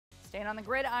Staying on the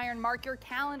gridiron, mark your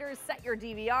calendars, set your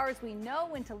DVRs. We know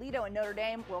when Toledo and Notre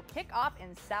Dame will kick off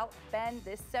in South Bend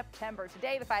this September.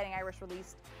 Today, the Fighting Irish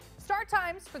released start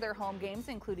times for their home games,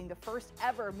 including the first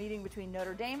ever meeting between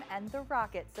Notre Dame and the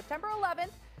Rockets. September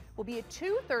 11th will be a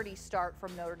 2:30 start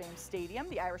from Notre Dame Stadium.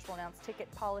 The Irish will announce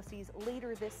ticket policies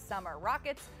later this summer.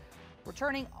 Rockets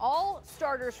returning all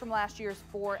starters from last year's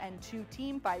 4-2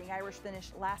 team. Fighting Irish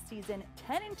finished last season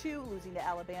 10-2, losing to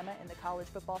Alabama in the college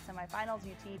football semifinals.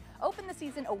 UT opened the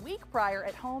season a week prior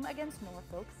at home against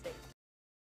Norfolk State.